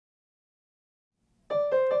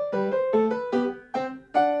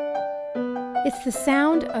It's the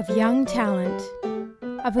sound of young talent,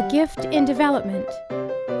 of a gift in development,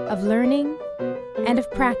 of learning and of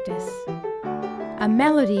practice, a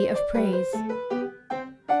melody of praise.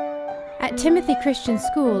 At Timothy Christian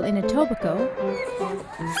School in Etobicoke,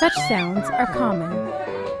 such sounds are common,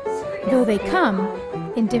 though they come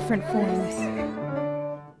in different forms.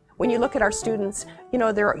 When you look at our students, you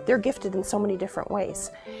know, they're gifted in so many different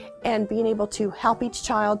ways. And being able to help each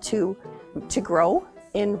child to grow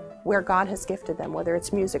in where God has gifted them, whether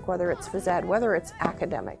it's music, whether it's phys ed, whether it's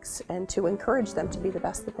academics, and to encourage them to be the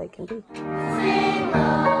best that they can be. Sing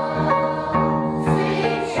low,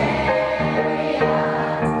 sweet chariot,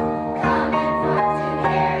 coming forth to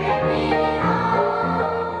carry me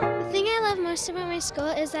home. The thing I love most about my school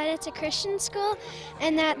is that it's a Christian school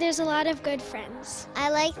and that there's a lot of good friends. I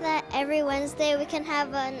like that every Wednesday we can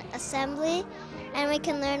have an assembly and we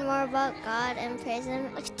can learn more about God and praise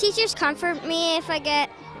Him. Teachers comfort me if I get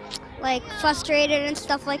frustrated and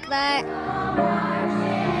stuff like that.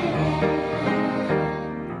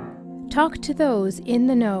 Talk to those in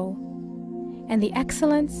the know, and the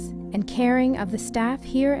excellence and caring of the staff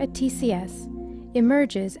here at TCS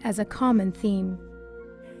emerges as a common theme.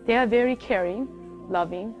 They are very caring,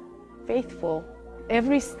 loving, faithful.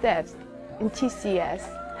 Every step in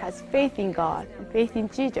TCS has faith in God and faith in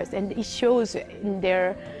Jesus, and it shows in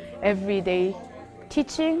their everyday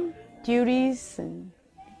teaching, duties, and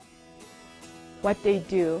what they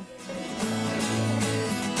do.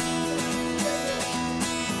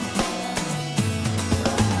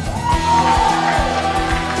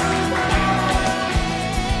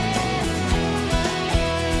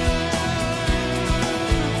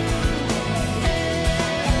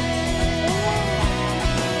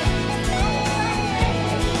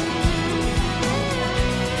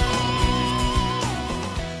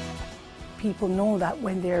 People know that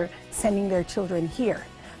when they're sending their children here,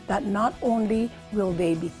 that not only will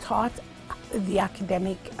they be taught the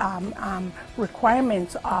academic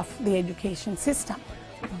requirements of the education system,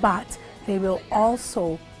 but they will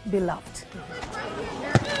also be loved.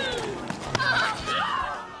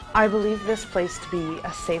 I believe this place to be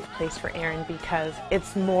a safe place for Aaron because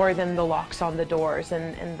it's more than the locks on the doors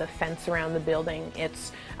and the fence around the building.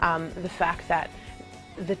 It's the fact that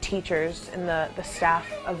the teachers and the staff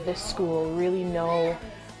of this school really know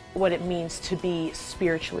what it means to be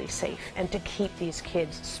spiritually safe and to keep these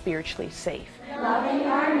kids spiritually safe. Loving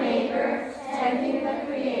our neighbor, tending the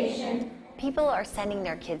creation. People are sending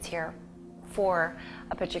their kids here for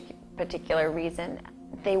a particular reason.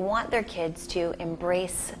 They want their kids to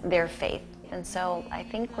embrace their faith. And so I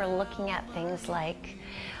think we're looking at things like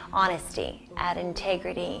honesty,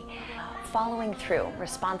 integrity, following through,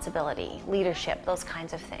 responsibility, leadership, those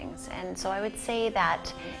kinds of things. And so I would say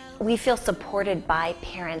that we feel supported by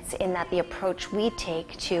parents in that the approach we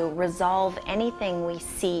take to resolve anything we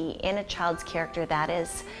see in a child's character that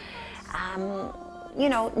is,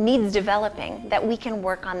 needs developing, that we can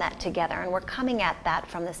work on that together. And we're coming at that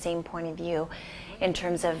from the same point of view in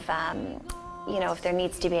terms of if there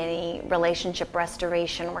needs to be any relationship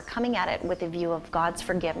restoration, we're coming at it with a view of God's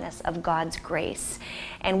forgiveness, of God's grace,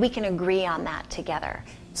 and we can agree on that together.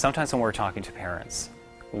 Sometimes when we're talking to parents,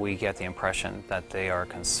 we get the impression that they are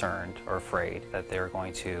concerned or afraid that they're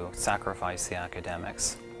going to sacrifice the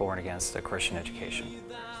academics born against a Christian education.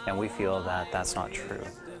 And we feel that that's not true.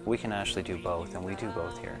 We can actually do both, and we do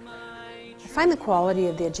both here. I find the quality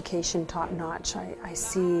of the education top-notch. I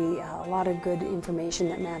see a lot of good information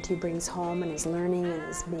that Matthew brings home and is learning and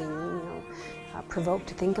is being, provoked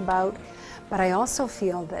to think about. But I also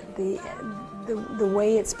feel that the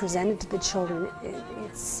way it's presented to the children,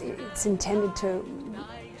 it's intended to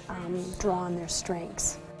draw on their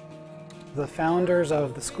strengths. The founders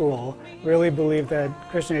of the school really believed that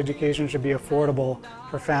Christian education should be affordable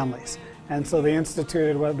for families. And so they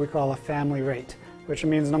instituted what we call a family rate, which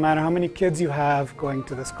means no matter how many kids you have going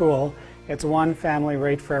to the school, it's one family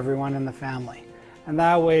rate for everyone in the family. And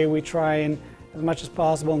that way we try and, as much as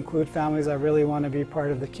possible, include families that really want to be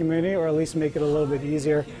part of the community, or at least make it a little bit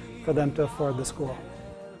easier for them to afford the school.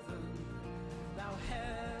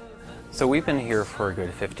 So we've been here for a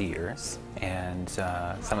good 50 years, and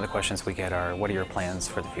some of the questions we get are, what are your plans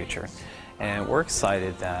for the future? And we're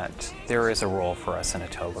excited that there is a role for us in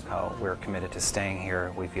Etobicoke. We're committed to staying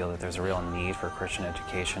here. We feel that there's a real need for Christian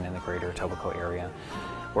education in the greater Etobicoke area.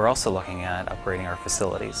 We're also looking at upgrading our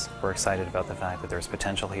facilities. We're excited about the fact that there's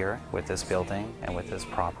potential here with this building and with this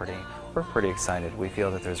property. We're pretty excited. We feel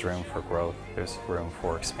that there's room for growth, there's room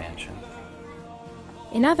for expansion.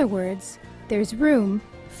 In other words, there's room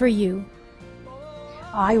for you.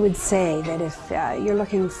 I would say that if you're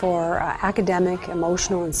looking for academic,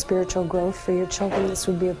 emotional, and spiritual growth for your children, this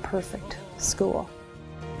would be a perfect school.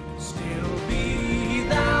 Still